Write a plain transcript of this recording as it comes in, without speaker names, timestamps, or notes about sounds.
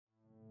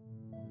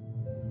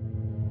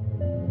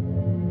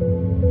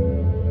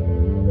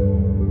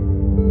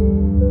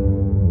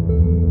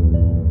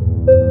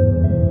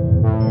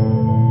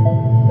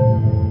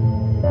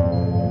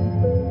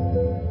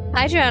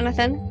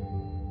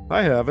Jonathan.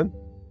 I haven't.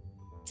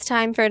 It's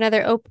time for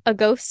another A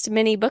Ghost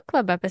Mini Book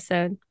Club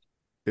episode.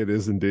 It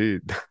is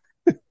indeed.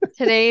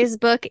 Today's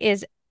book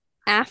is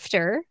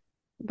After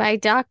by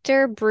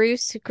Dr.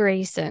 Bruce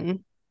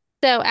Greyson.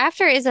 So,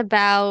 After is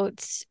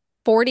about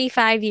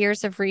 45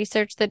 years of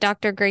research that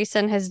Dr.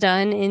 Greyson has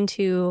done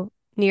into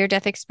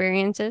near-death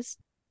experiences.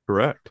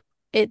 Correct.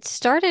 It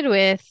started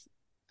with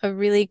a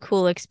really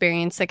cool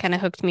experience that kind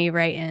of hooked me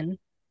right in.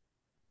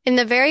 In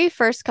the very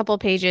first couple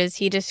pages,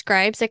 he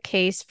describes a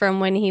case from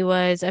when he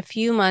was a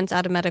few months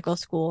out of medical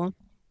school.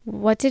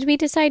 What did we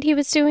decide he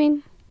was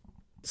doing?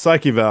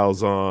 Psych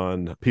evals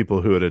on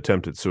people who had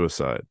attempted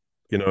suicide.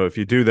 If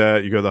you do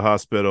that, you go to the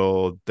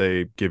hospital,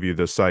 they give you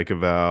the psych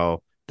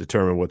eval,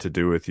 determine what to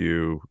do with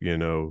you.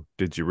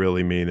 Did you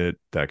really mean it?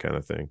 That kind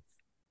of thing.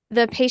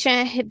 The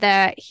patient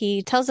that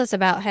he tells us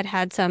about had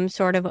had some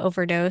sort of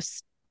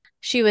overdose.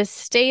 She was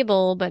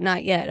stable, but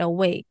not yet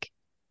awake.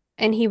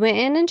 And he went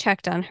in and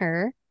checked on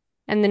her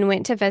and then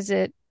went to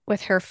visit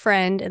with her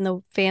friend in the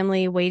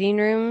family waiting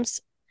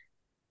rooms.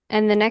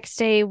 And the next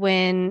day,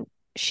 when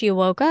she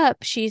woke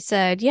up, she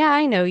said, "Yeah,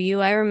 I know you.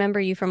 I remember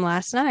you from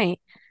last night."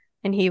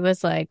 And he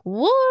was like,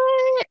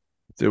 "What?"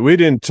 So we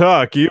didn't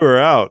talk. You were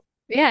out.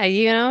 Yeah,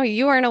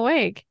 you weren't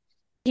awake.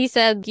 He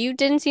said, "You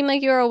didn't seem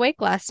like you were awake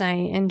last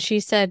night." And she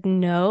said,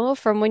 "No,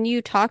 from when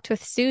you talked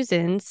with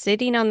Susan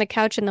sitting on the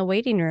couch in the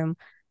waiting room,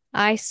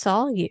 I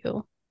saw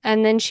you."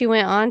 And then she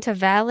went on to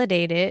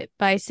validate it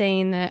by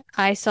saying that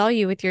I saw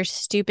you with your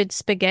stupid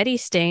spaghetti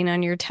stain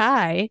on your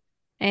tie.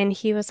 And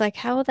he was like,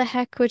 "How the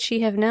heck would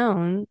she have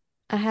known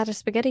I had a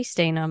spaghetti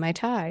stain on my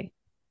tie?"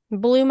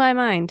 Blew my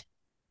mind.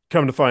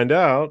 Come to find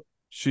out,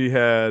 she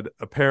had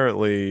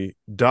apparently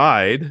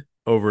died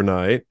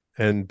overnight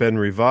and been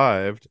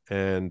revived.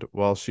 And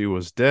while she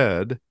was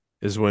dead,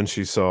 is when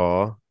she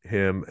saw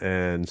him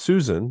and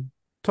Susan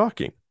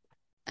talking.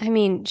 I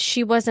mean,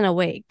 she wasn't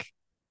awake.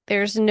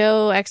 There's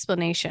no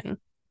explanation.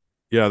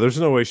 Yeah, there's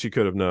no way she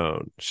could have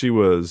known. She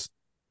was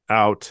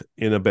out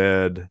in a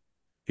bed.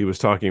 He was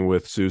talking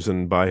with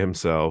Susan by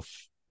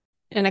himself.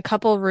 In a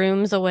couple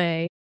rooms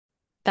away.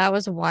 That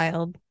was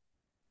wild.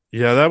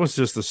 Yeah, that was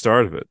just the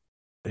start of it.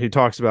 He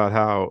talks about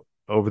how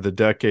over the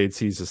decades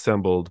he's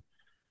assembled,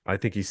 I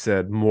think he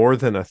said more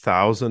than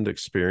 1,000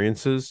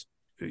 experiences,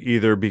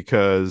 either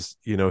because,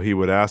 he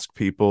would ask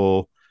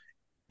people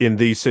in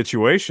these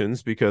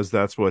situations because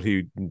that's what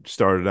he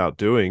started out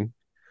doing.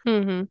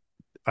 Hmm.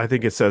 I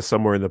think it says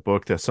somewhere in the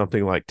book that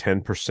something like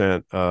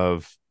 10%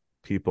 of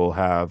people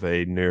have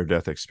a near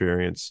death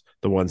experience.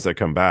 The ones that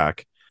come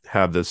back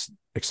have this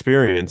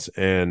experience,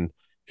 and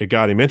it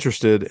got him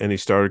interested, and he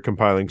started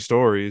compiling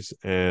stories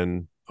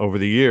and over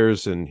the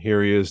years, and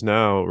here he is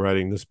now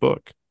writing this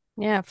book.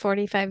 Yeah,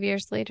 45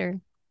 years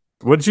later.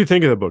 What did you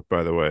think of the book,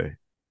 by the way?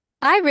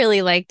 I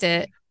really liked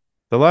it.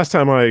 The last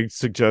time I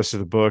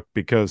suggested a book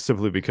because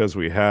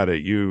we had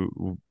it,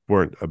 you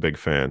weren't a big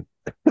fan.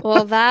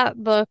 Well, that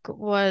book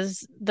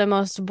was the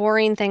most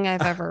boring thing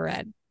I've ever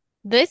read.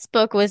 This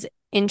book was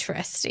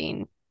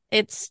interesting.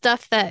 It's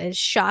stuff that is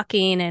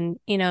shocking and,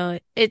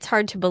 it's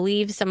hard to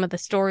believe some of the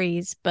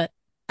stories, but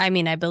I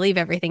mean, I believe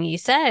everything he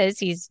says.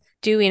 He's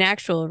doing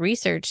actual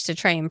research to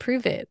try and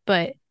prove it.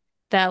 But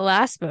that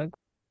last book,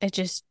 it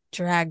just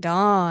dragged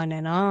on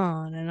and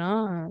on and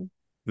on.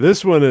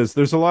 This one is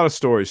there's a lot of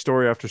story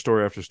after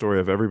story after story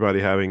of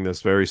everybody having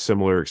this very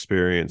similar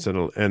experience,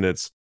 and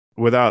it's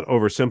without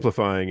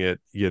oversimplifying it,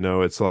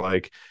 it's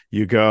like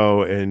you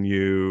go and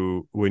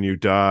you when you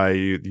die,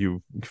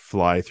 you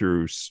fly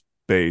through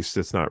space.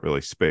 It's not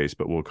really space,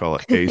 but we'll call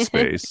it a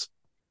space.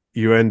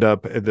 You end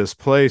up at this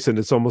place, and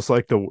it's almost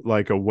like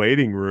a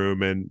waiting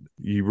room, and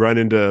you run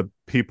into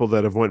people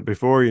that have went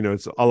before.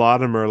 It's a lot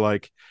of them are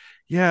like,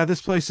 yeah,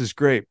 this place is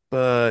great,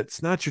 but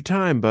it's not your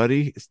time,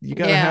 buddy. You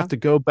gotta Yeah. have to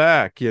go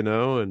back,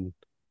 and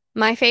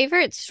My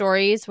favorite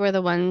stories were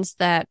the ones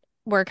that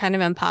were kind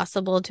of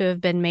impossible to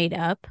have been made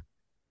up.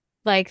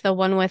 Like the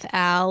one with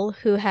Al,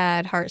 who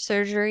had heart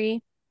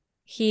surgery.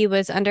 He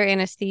was under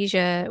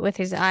anesthesia with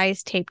his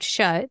eyes taped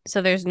shut.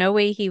 So there's no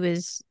way he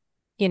was,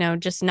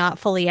 just not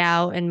fully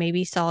out and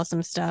maybe saw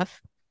some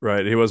stuff.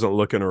 right, he wasn't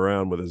looking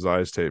around with his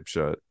eyes taped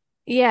shut.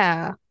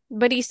 Yeah.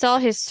 But he saw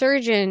his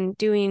surgeon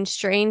doing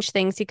strange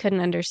things he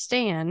couldn't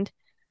understand.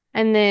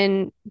 And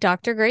then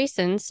Dr.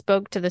 Grayson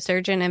spoke to the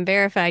surgeon and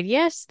verified,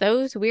 yes,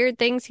 those weird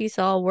things he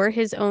saw were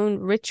his own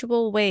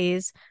ritual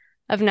ways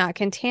of not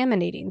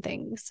contaminating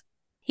things.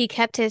 He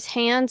kept his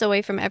hands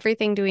away from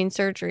everything doing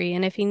surgery,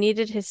 and if he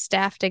needed his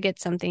staff to get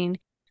something,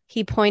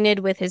 he pointed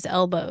with his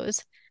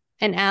elbows.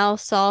 And Al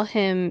saw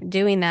him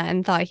doing that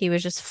and thought he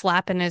was just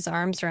flapping his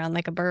arms around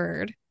like a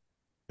bird.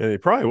 And he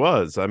probably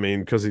was. I mean,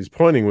 because he's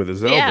pointing with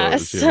his Yeah,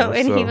 elbows, so,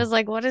 and he So was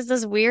like, "What is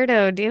this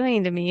weirdo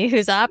doing to me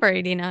who's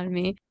operating on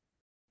me?"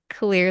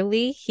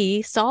 Clearly,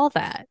 he saw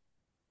that.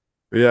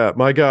 yeah,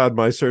 my God,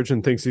 my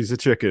surgeon thinks he's a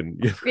chicken.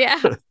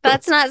 Yeah,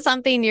 that's not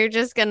something you're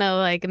just gonna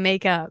like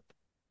make up.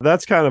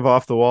 That's kind of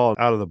off the wall,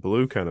 out of the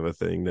blue kind of a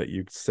thing that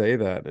you say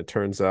that, and it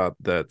turns out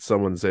that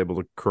someone's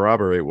able to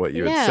corroborate what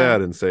you had Yeah.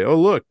 said and say, "Oh,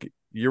 look,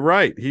 you're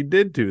right. He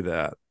did do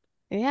that."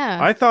 Yeah.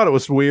 I thought it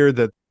was weird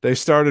that they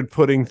started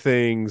putting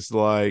things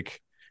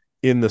like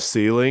in the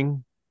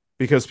ceiling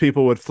because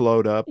people would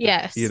float up. You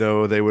Yes.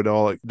 know, they would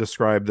all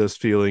describe this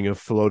feeling of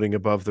floating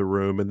above the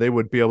room, and they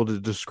would be able to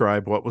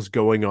describe what was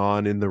going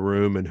on in the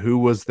room and who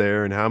was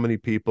there and how many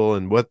people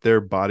and what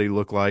their body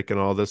looked like and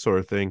all this sort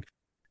of thing.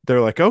 They're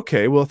like,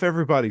 okay, well, if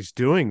everybody's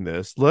doing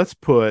this, let's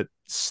put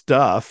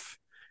stuff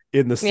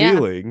in the Yeah.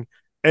 ceiling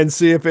and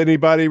see if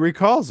anybody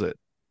recalls it.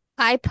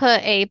 I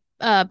put a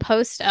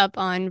post up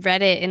on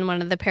Reddit in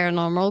one of the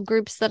paranormal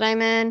groups that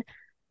I'm in,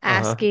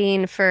 Uh-huh.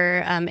 asking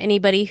for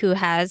anybody who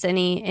has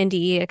any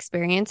NDE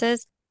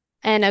experiences.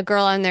 And a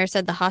girl on there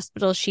said the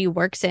hospital she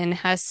works in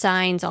has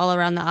signs all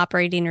around the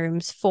operating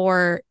rooms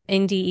for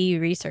NDE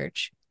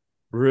research.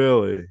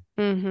 Really?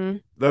 Mm-hmm.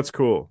 That's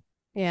cool.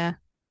 Yeah.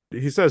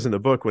 He says in the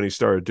book when he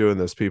started doing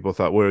this, people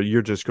thought, well,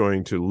 you're just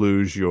going to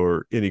lose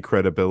your any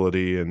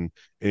credibility and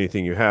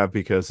anything you have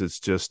because it's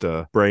just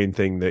a brain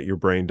thing that your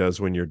brain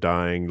does when you're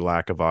dying,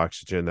 lack of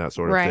oxygen, that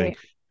sort of thing. Right.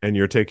 And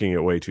you're taking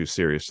it way too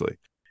seriously.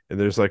 And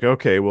there's like,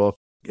 okay, well,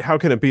 how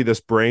can it be this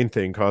brain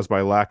thing caused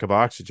by lack of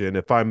oxygen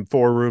if I'm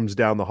 4 rooms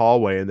down the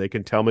hallway and they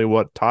can tell me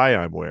what tie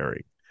I'm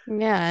wearing?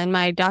 Yeah. And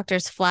my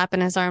doctor's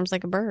flapping his arms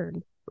like a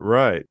bird.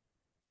 Right.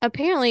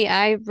 Apparently,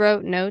 I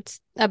wrote notes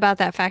about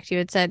that fact you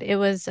had said. It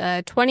was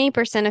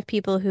 20% of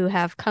people who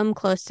have come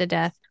close to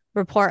death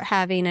report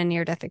having a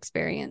near-death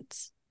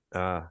experience.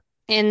 Uh,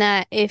 And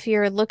that if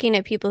you're looking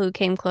at people who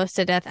came close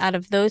to death, out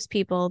of those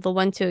people, the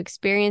ones who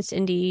experienced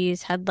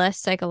NDEs had less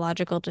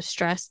psychological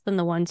distress than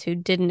the ones who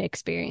didn't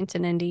experience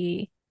an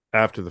NDE.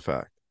 After the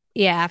fact.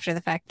 Yeah, after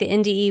the fact, the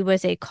NDE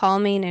was a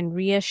calming and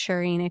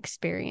reassuring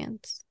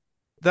experience.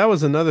 That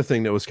was another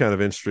thing that was kind of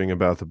interesting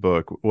about the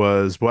book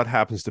was what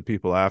happens to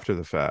people after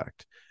the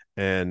fact,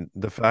 and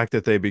the fact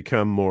that they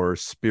become more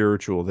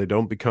spiritual. They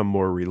don't become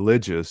more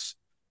religious,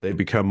 they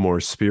become more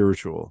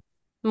spiritual.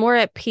 More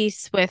at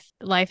peace with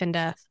life and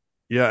death.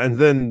 Yeah, and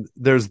then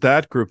there's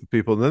that group of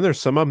people, and then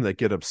there's some of them that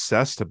get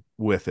obsessed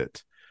with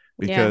it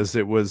Yeah. because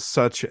it was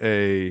such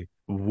a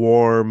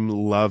warm,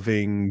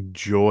 loving,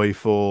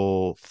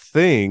 joyful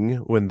thing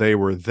when they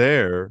were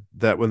there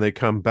that when they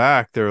come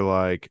back they're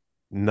like,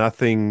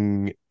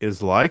 nothing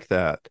is like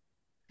that.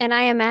 And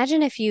I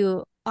imagine if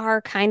you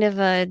are kind of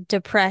a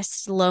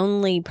depressed,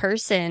 lonely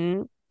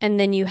person, and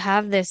then you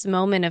have this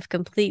moment of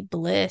complete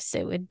bliss,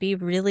 it would be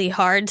really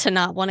hard to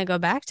not want to go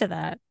back to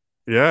that.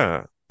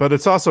 Yeah, but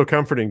it's also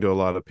comforting to a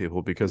lot of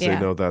people because they Yeah.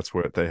 know that's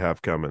what they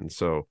have coming.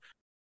 So,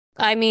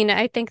 I mean,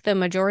 I think the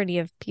majority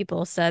of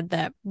people said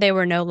that they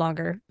were no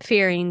longer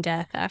fearing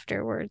death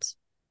afterwards.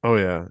 oh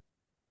yeah.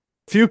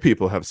 Few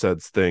people have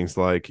said things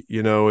like,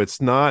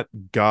 it's not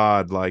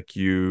God like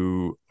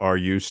you are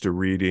used to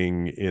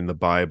reading in the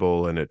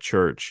Bible and at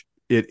church.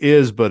 It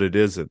is, but it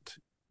isn't.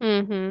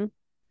 Mm-hmm.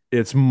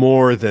 It's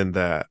more than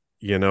that,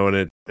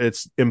 and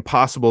it's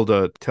impossible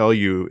to tell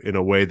you in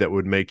a way that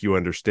would make you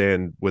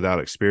understand without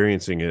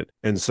experiencing it.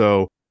 And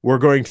so we're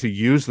going to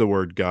use the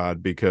word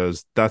God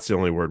because that's the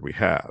only word we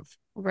have.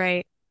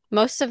 Right.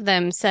 Most of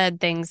them said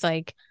things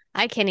like,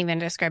 I can't even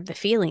describe the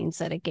feelings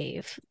that it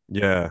gave.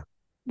 Yeah,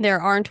 There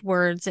aren't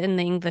words in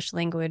the English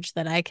language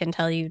that I can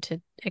tell you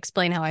to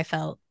explain how I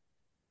felt.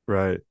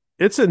 right.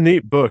 It's a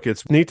neat book.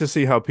 It's neat to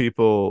see how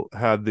people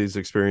had these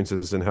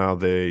experiences and how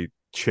they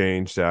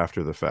changed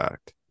after the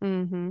fact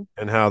Mm-hmm.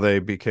 and how they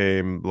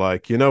became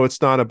like,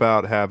 it's not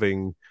about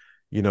having,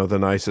 the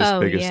nicest, Oh,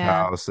 biggest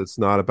yeah. house. It's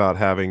not about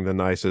having the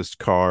nicest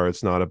car.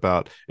 It's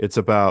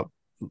about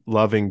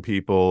loving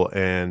people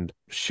and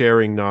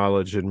sharing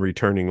knowledge and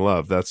returning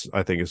love. That's,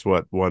 I think, is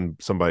what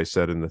somebody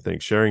said in the thing,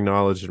 sharing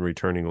knowledge and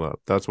returning love.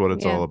 That's what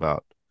it's Yeah. all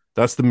about.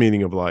 That's the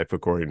meaning of life,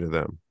 according to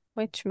them.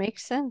 Which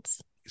makes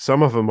sense.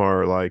 Some of them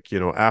are like,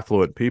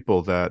 affluent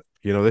people that,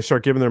 they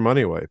start giving their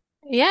money away.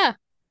 Yeah.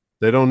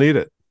 They don't need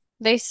it.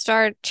 They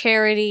start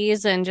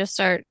charities and just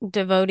start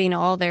devoting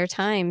all their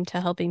time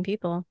to helping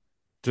people.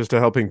 Just to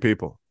helping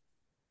people.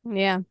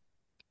 Yeah.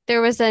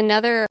 There was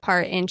another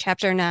part in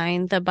chapter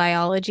 9, The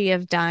Biology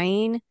of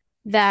Dying,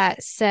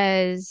 that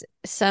says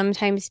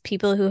sometimes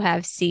people who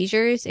have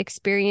seizures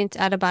experience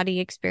out of body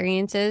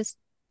experiences.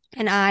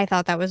 And I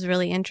thought that was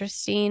really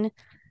interesting.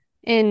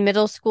 In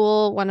middle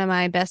school, one of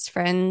my best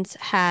friends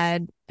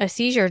had a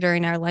seizure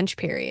during our lunch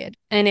period,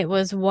 and it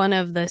was one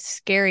of the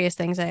scariest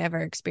things I ever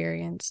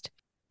experienced.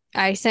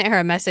 I sent her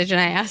a message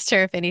and I asked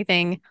her if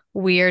anything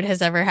weird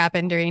has ever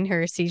happened during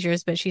her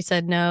seizures, but she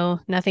said no,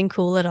 nothing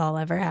cool at all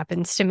ever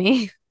happens to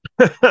me.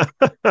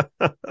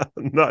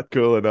 Not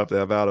cool enough to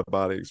have out of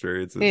body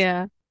experiences.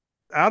 Yeah.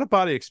 Out of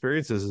body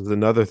experiences is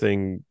another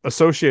thing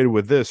associated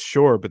with this,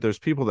 sure, but there's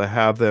people that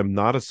have them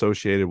not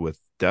associated with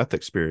death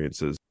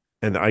experiences.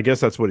 And I guess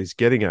that's what he's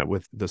getting at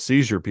with the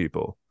seizure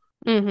people.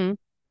 Mm-hmm.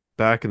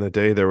 Back in the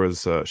day, there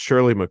was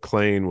Shirley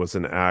MacLaine was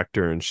an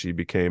actor, and she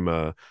became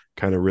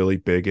kind of really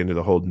big into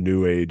the whole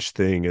new age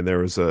thing. And there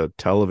was a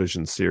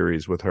television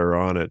series with her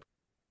on it.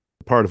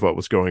 Part of what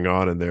was going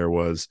on in there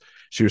was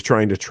she was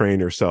trying to train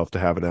herself to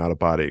have an out of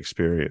body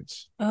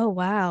experience. Oh,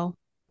 wow.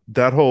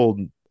 That whole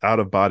out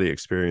of body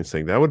experience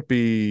thing, that would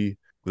be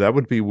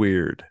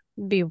weird.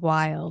 Be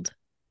wild.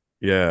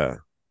 Yeah.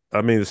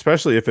 I mean,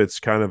 especially if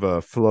it's kind of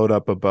a float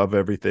up above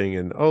everything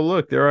and, oh,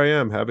 look, there I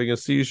am having a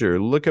seizure.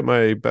 Look at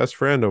my best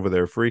friend over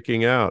there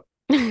freaking out.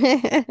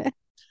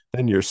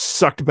 And you're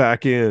sucked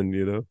back in,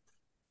 you know?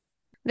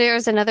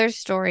 There's another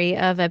story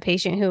of a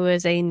patient who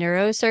was a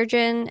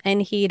neurosurgeon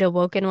and he'd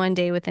awoken one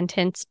day with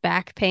intense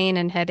back pain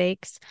and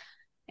headaches.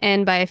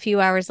 And by a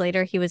few hours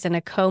later, he was in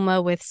a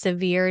coma with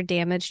severe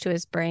damage to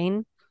his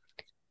brain.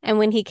 And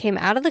when he came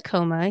out of the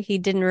coma, he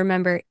didn't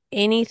remember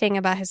anything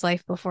about his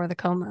life before the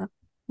coma.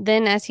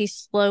 Then, as he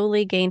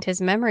slowly gained his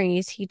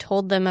memories, he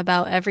told them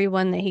about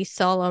everyone that he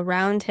saw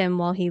around him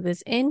while he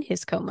was in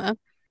his coma.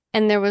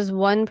 And there was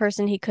one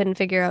person he couldn't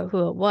figure out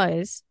who it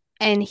was.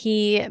 And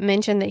he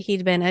mentioned that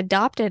he'd been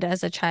adopted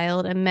as a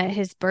child and met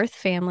his birth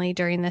family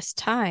during this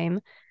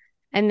time.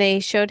 And they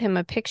showed him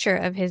a picture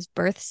of his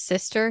birth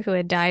sister who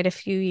had died a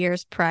few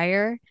years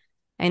prior.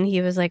 And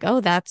he was like,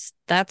 "Oh, that's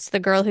the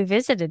girl who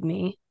visited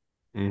me."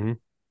 Mm-hmm.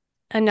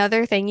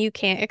 Another thing you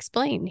can't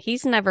explain.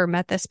 He's never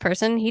met this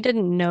person. He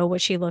didn't know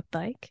what she looked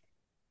like.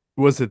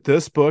 Was it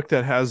this book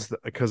that has,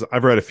 because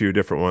I've read a few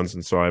different ones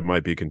and so I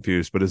might be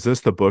confused, but is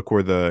this the book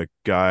where the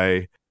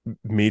guy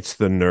meets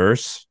the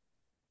nurse?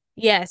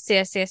 Yes,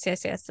 yes, yes,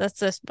 yes, yes. That's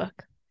this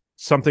book.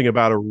 Something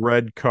about a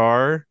red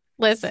car?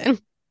 Listen,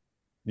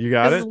 You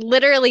got this is it?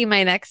 literally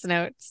my next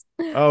notes.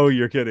 Oh,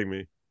 you're kidding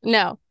me.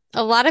 No,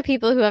 a lot of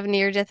people who have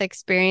near-death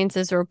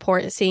experiences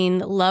report seeing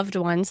loved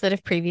ones that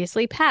have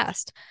previously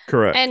passed.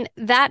 Correct. And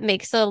that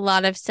makes a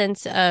lot of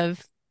sense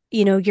of,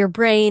 you know, your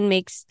brain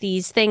makes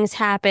these things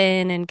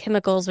happen and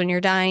chemicals when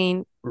you're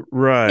dying.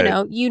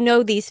 Right. You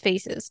know these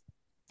faces.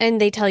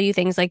 And they tell you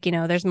things like,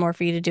 there's more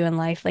for you to do in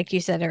life, like you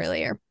said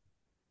earlier.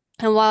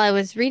 And while I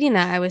was reading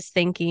that, I was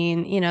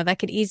thinking, that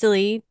could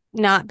easily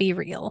not be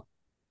real.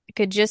 It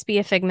could just be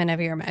a figment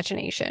of your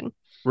imagination.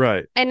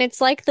 Right. And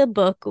it's like the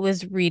book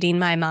was reading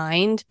my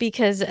mind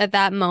because at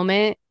that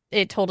moment,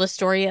 it told a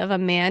story of a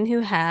man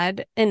who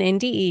had an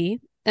NDE,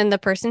 and the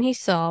person he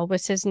saw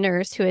was his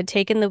nurse who had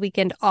taken the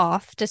weekend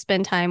off to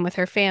spend time with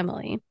her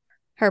family.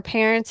 Her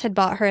parents had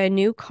bought her a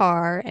new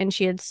car, and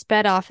she had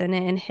sped off in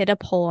it and hit a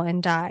pole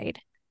and died.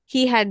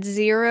 He had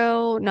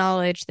zero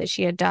knowledge that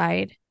she had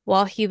died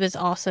while he was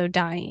also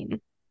dying.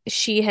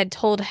 She had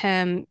told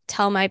him,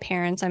 "Tell my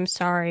parents I'm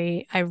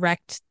sorry. I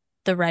wrecked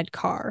the red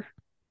car."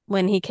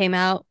 When he came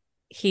out,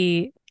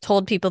 he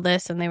told people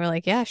this and they were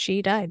like, "Yeah,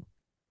 she died."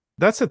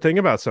 That's the thing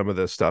about some of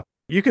this stuff.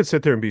 You could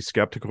sit there and be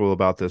skeptical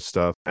about this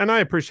stuff. And I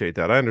appreciate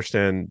that. I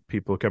understand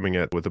people coming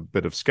at with a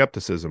bit of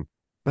skepticism.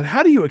 But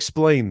how do you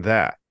explain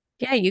that?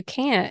 Yeah, you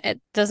can't.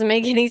 It doesn't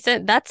make any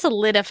sense. That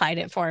solidified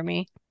it for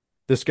me.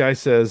 This guy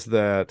says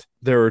that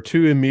there are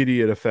two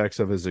immediate effects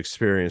of his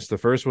experience. The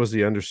first was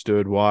he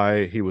understood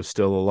why he was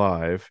still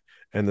alive.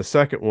 And the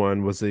second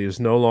one was that he was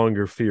no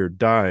longer feared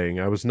dying.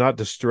 I was not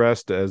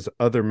distressed as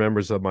other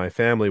members of my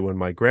family when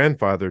my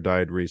grandfather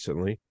died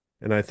recently.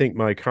 And I think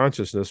my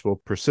consciousness will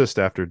persist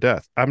after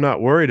death. I'm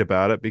not worried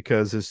about it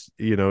because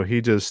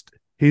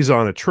he's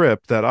on a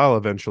trip that I'll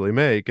eventually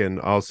make and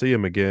I'll see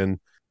him again.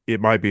 It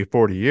might be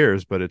 40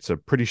 years, but it's a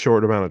pretty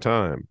short amount of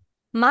time.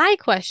 My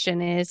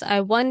question is,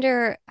 I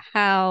wonder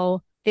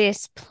how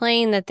this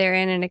plane that they're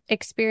in and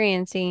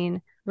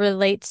experiencing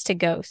relates to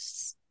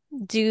ghosts.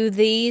 Do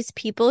these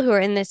people who are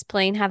in this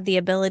plane have the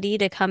ability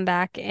to come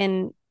back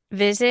and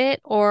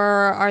visit, or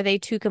are they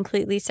two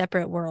completely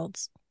separate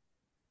worlds?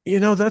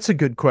 That's a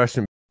good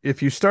question.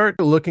 If you start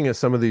looking at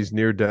some of these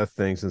near death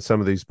things and some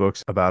of these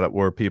books about it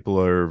where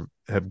people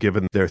have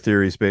given their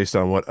theories based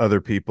on what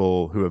other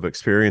people who have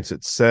experienced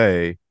it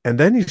say, and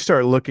then you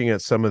start looking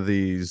at some of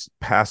these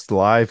past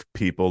live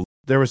people.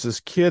 There was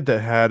this kid that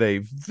had a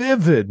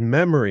vivid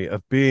memory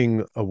of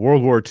being a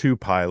World War II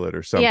pilot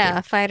or something. Yeah,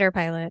 a fighter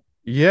pilot.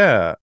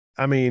 Yeah.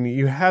 I mean,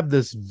 you have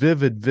this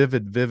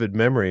vivid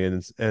memory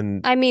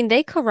and I mean,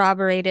 they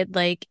corroborated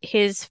like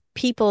his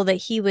people that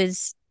he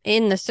was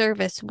in the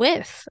service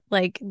with,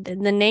 like the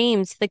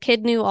names. The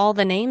kid knew all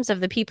the names of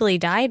the people he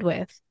died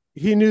with.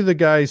 he knew the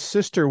guy's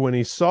sister when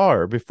he saw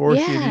her before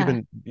she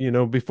had Yeah.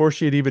 even, before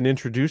she had even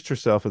introduced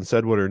herself and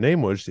said what her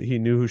name was. He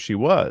knew who she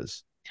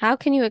was. How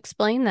can you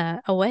explain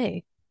that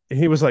away? And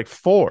he was like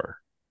 4.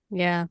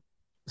 Yeah,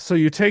 So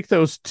you take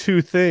those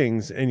two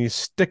things and you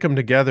stick them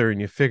together and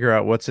you figure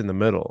out what's in the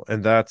middle.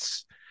 And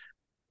that's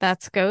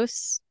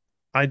ghosts.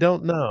 I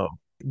don't know.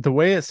 The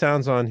way it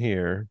sounds on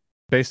here,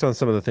 based on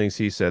some of the things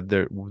he said,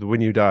 there,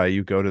 when you die,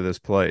 you go to this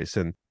place.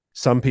 And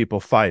some people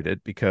fight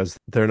it because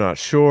they're not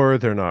sure,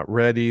 they're not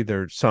ready,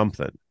 they're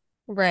something.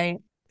 Right.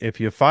 If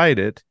you fight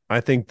it,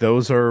 I think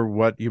those are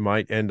what you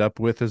might end up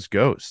with as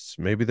ghosts.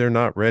 Maybe they're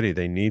not ready.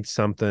 They need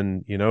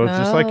something, it's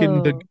just like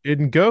Oh,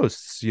 in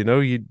ghosts, they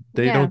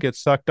yeah. don't get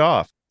sucked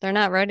off. They're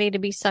not ready to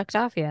be sucked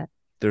off yet.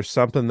 There's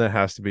something that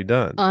has to be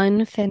done.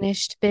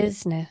 Unfinished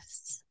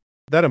business.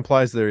 That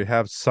implies they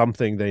have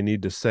something they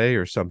need to say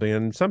or something.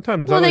 And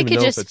sometimes I Well, don't they even could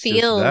know if just it's just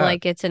feel that.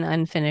 like it's an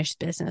unfinished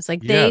business.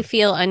 Like they Yeah.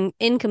 feel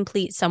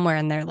incomplete somewhere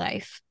in their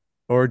life.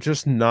 Or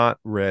just not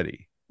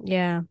ready.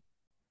 Yeah.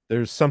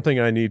 There's something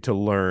I need to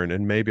learn,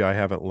 and maybe I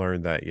haven't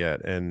learned that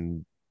yet.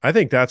 And I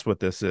think that's what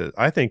this is.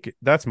 I think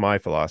that's my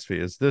philosophy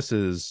is this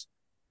is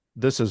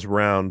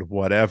round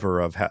whatever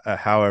of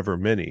however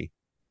many.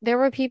 There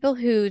were people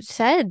who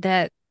said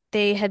that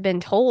they had been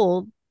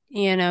told,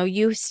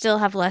 you still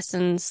have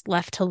lessons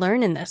left to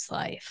learn in this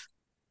life.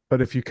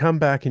 But if you come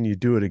back and you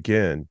do it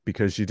again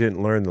because you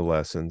didn't learn the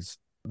lessons,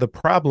 the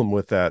problem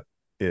with that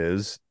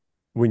is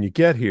when you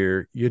get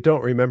here, you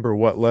don't remember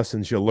what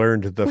lessons you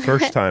learned the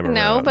first time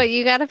No, around. but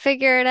you got to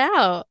figure it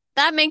out.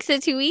 That makes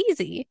it too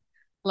easy.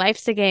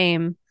 Life's a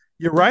game.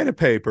 You write a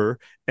paper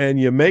and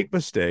you make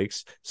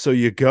mistakes. So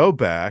you go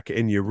back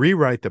and you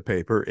rewrite the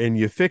paper and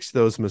you fix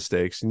those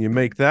mistakes and you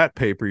make that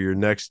paper your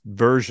next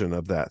version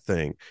of that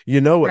thing.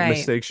 You know what Right.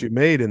 mistakes you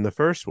made in the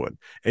first one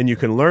and you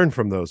can learn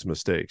from those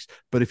mistakes.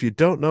 But if you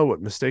don't know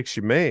what mistakes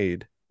you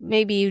made,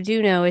 Maybe you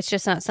do know, it's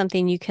just not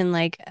something you can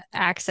like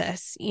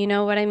access. You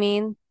know what I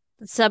mean?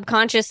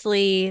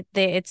 Subconsciously,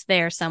 it's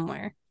there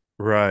somewhere.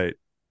 right.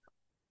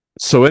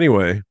 So,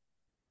 anyway,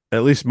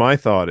 at least my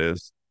thought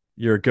is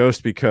you're a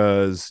ghost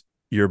because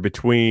you're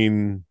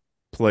between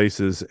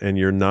places and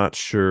you're not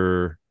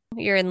sure.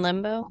 You're in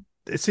limbo.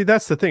 See,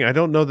 that's the thing. I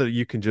don't know that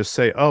you can just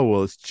say, oh,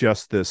 well, it's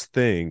just this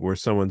thing where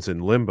someone's in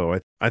limbo.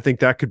 I think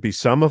that could be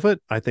some of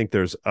it. I think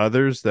there's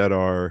others that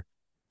are,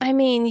 I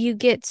mean, you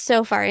get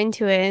so far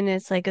into it, and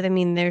it's like, I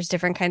mean, there's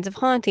different kinds of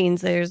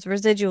hauntings, there's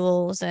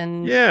residuals,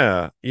 and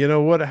yeah, you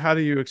know what? How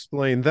do you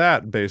explain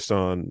that based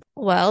on,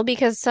 well,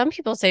 because some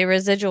people say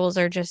residuals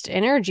are just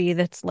energy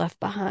that's left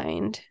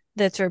behind,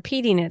 that's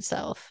repeating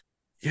itself.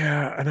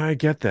 yeah, and I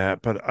get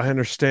that, but I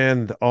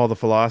understand all the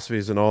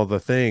philosophies and all the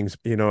things,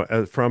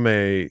 from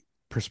a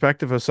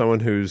perspective of someone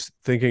who's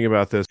thinking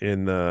about this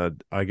in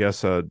I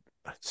guess, a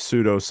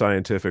pseudo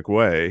scientific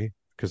way,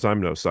 because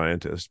I'm no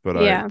scientist, but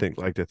I Yeah,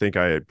 like to think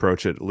I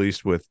approach it at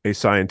least with a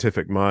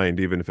scientific mind,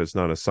 even if it's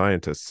not a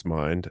scientist's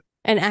mind.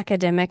 an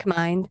academic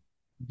mind.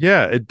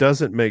 Yeah, it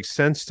doesn't make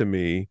sense to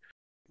me.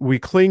 We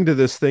cling to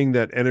this thing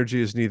that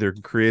energy is neither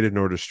created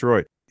nor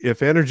destroyed.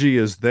 If energy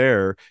is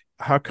there,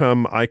 how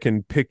come I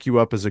can pick you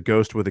up as a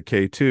ghost with a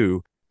K2,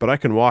 but I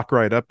can walk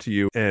right up to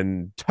you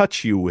and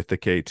touch you with the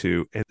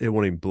K2 and it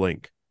won't even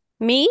blink?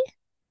 Me?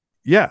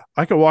 Yeah,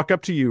 I can walk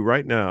up to you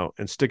right now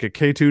and stick a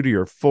K2 to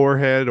your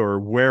forehead or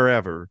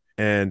wherever,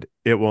 and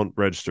it won't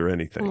register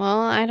anything.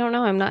 Well, I don't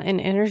know. I'm not an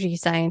energy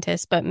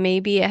scientist, but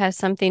maybe it has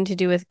something to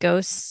do with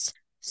ghosts.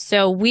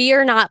 So we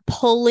are not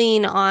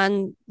pulling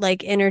on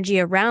like energy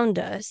around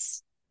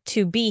us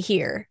to be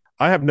here.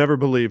 I have never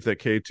believed that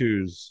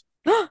K2s,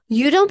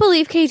 You don't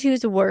believe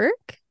K2's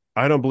work?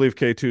 I don't believe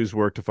K2s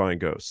work to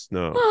find ghosts.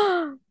 No.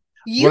 What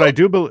You I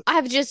do believe,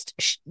 have just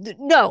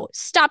no,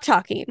 stop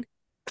talking.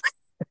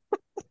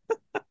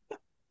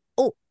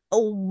 Oh,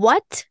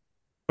 what?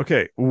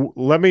 okay,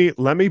 let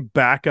me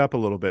back up a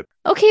little bit.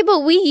 Okay,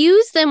 but we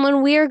use them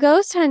when we are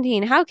ghost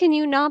hunting. How can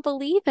you not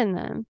believe in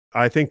them?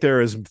 I think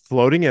there is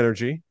floating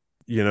energy,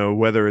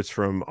 whether it's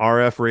from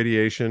RF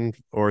radiation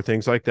or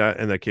things like that,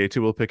 and that K2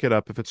 will pick it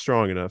up if it's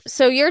strong enough.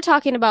 So you're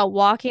talking about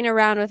walking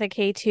around with a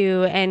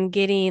K2 and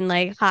getting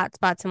like hot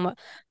spots and what,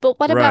 but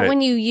what about Right.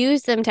 when you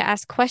use them to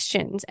ask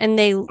questions and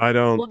they I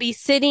don't, will be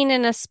sitting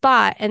in a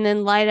spot and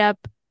then light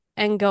up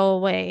and go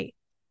away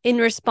in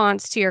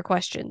response to your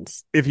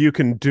questions? if you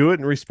can do it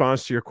in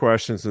response to your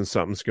questions, then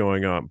something's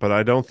going on. But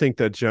I don't think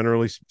that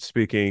generally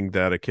speaking,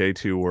 that a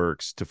K2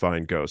 works to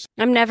find ghosts.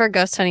 I'm never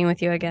ghost hunting with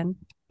you again.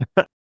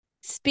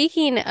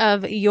 Speaking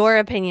of your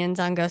opinions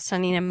on ghost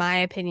hunting and my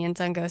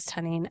opinions on ghost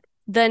hunting,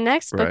 the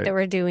next book Right. that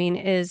we're doing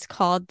is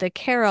called The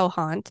Carrow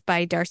Haunt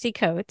by Darcy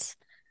Coates.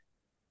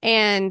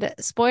 And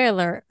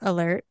spoiler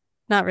alert,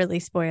 not really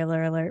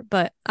spoiler alert,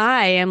 but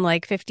I am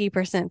like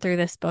 50% through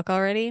this book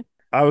already.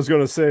 I was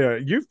going to say,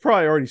 you've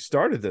probably already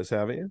started this,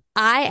 haven't you?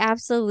 I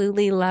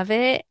absolutely love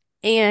it.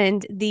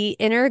 And the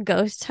inner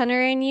ghost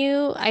hunter in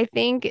you, I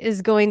think,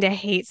 is going to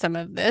hate some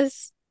of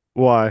this.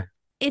 Why?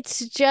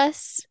 It's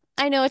just,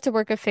 I know it's a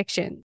work of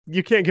fiction.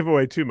 You can't give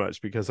away too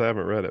much because I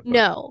haven't read it. But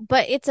No,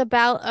 but it's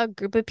about a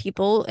group of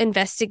people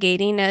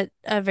investigating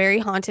a very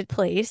haunted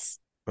place.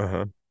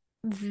 uh-huh.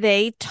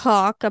 They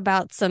talk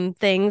about some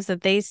things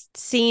that they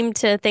seem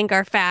to think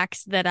are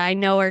facts that I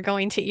know are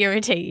going to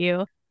irritate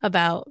you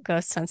about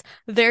ghost hunts.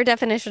 Their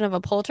definition of a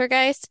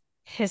poltergeist,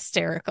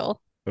 hysterical.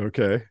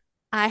 Okay.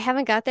 I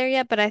haven't got there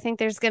yet, but I think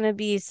there's going to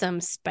be some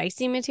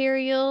spicy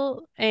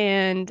material.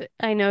 And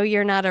I know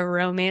you're not a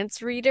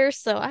romance reader,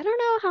 so I don't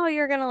know how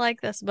you're going to like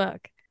this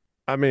book.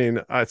 I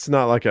mean, it's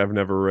not like I've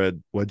never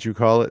read, what'd you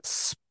call it?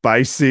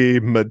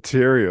 Spicy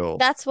material.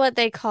 That's what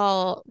they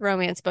call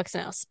romance books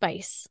now,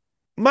 spice.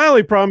 My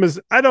only problem is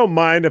I don't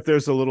mind if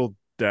there's a little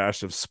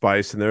dash of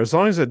spice in there as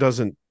long as it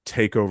doesn't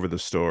take over the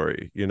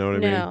story. You know what I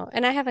mean? No,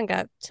 and I haven't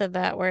got to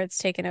that where it's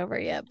taken over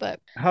yet, but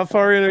How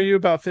far in are you?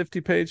 About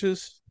 50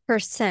 pages?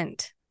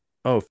 percent.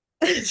 Oh,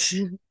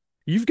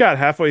 you've got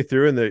halfway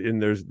through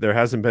and there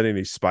hasn't been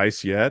any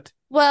spice yet.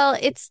 Well,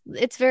 it's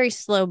very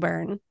slow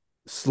burn.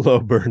 Slow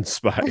burn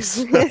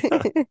spice.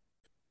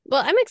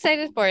 Well, I'm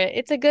excited for it.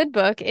 It's a good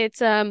book.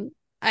 It's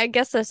I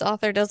guess this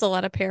author does a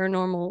lot of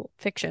paranormal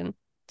fiction.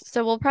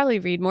 So we'll probably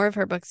read more of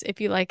her books if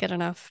you like it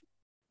enough.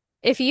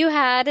 If you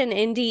had an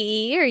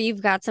NDE or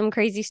you've got some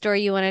crazy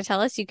story you want to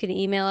tell us, you can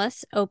email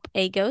us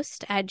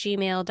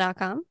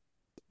opaghost@gmail.com.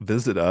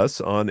 Visit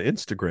us on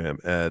Instagram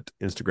at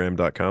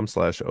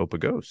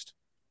instagram.com/opaghost.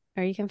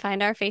 Or you can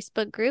find our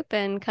Facebook group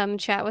and come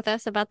chat with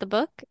us about the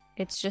book.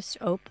 It's just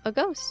Ope a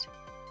Ghost.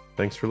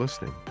 Thanks for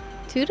listening.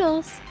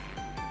 Toodles.